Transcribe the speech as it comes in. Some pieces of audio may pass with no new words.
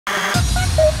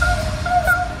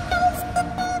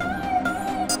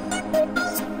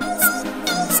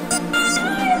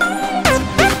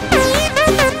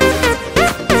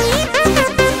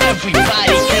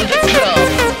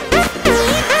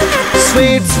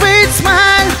sweet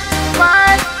smile,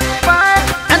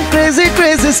 and crazy,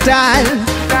 crazy style.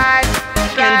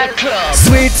 In the club.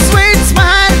 Sweet, sweet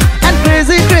smile and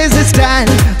crazy, crazy style.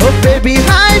 Oh baby,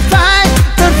 high five,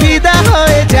 তোর ফিদা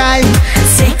হয়ে যাই।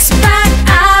 Six pack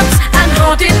abs and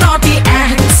hot and naughty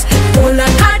acts. Cola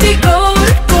party gold,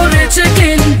 করেছে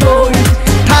clean bold.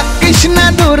 থাকিস না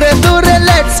দূরে দূরে,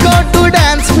 let's go to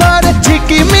dance floor.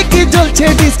 ঝিকিমিকি জ্বলছে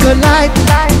disco light.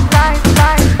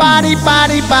 Party,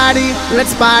 party, party,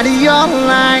 let's party all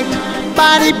night.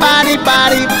 Party, party,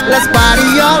 party, let's party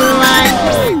all night.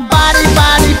 Party,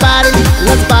 party, party,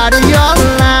 let's party all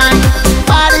night.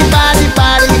 Party, party,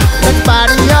 party, let's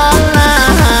party all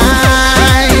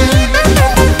night.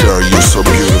 Girl, you're so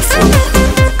beautiful.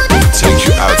 Take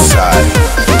you outside.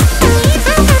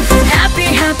 Happy,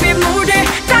 happy mood e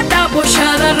কাটাবো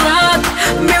সারা রাত।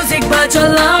 Music বাজা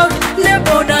loud,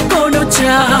 নেবো না কোনো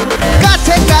চাপ।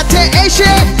 কাছে কাছে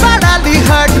এসে বাড়ালি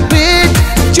হার্টবিট,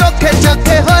 চোখে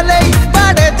চোখে হলেই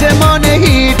বাড়ে যে মনে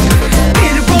হিট।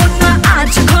 ফিরবো না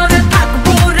আজ ঘরে,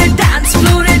 থাকবো রে dance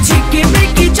floor এ।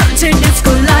 ঝিকিমিকি চলছে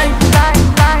disco light.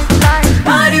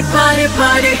 Party, party,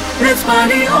 party, let's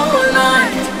party all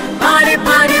night. Party,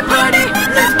 party, party,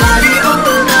 let's party all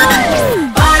night.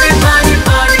 Party, party,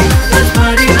 party, let's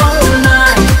party all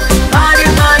night. Party,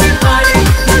 party, party,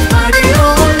 let's party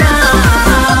all night.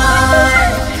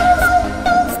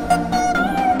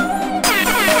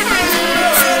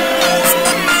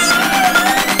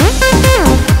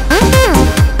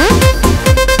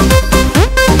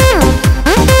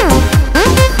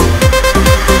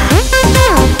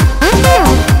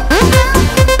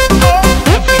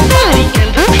 Everybody in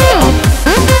the club.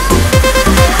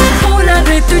 Colar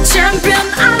tu champion,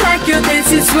 I like your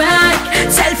dancing swag.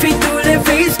 Selfie তুলে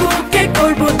Facebook এ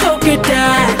করবো তোকে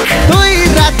tag. তুই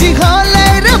রাজি হলে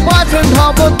রে boyfriend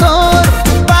হব তোর,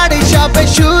 বাড়ি সবে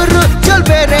শুরু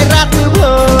চলবে রে রাত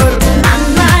ভোর।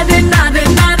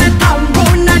 না রে থামবো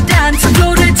না dance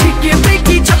floor এ।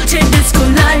 ঝিকিমিকি চলছে disco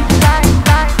light.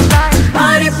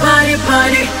 Party, party,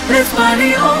 party, let's party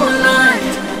all night.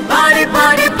 Party,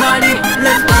 party, party,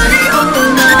 let's party all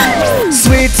night.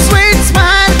 Sweet, sweet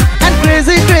smile and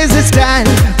crazy, crazy style.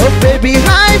 Oh baby,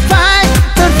 high five,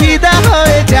 তোর ফিদা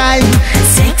হয়ে যাই।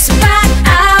 Six pack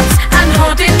abs and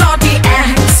hot and naughty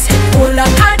acts. Cola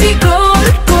party gold,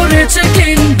 করেছে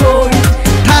clean bold.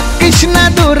 থাকিস না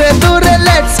দূরে দূরে,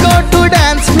 let's go to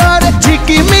dance floor.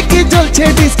 ঝিকিমিকি জ্বলছে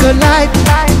disco light.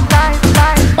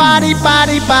 Party,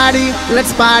 party, party,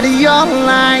 let's party all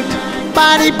night.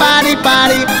 Party, party,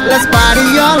 party, let's party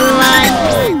all night.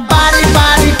 Party,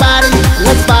 party, party,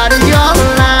 let's party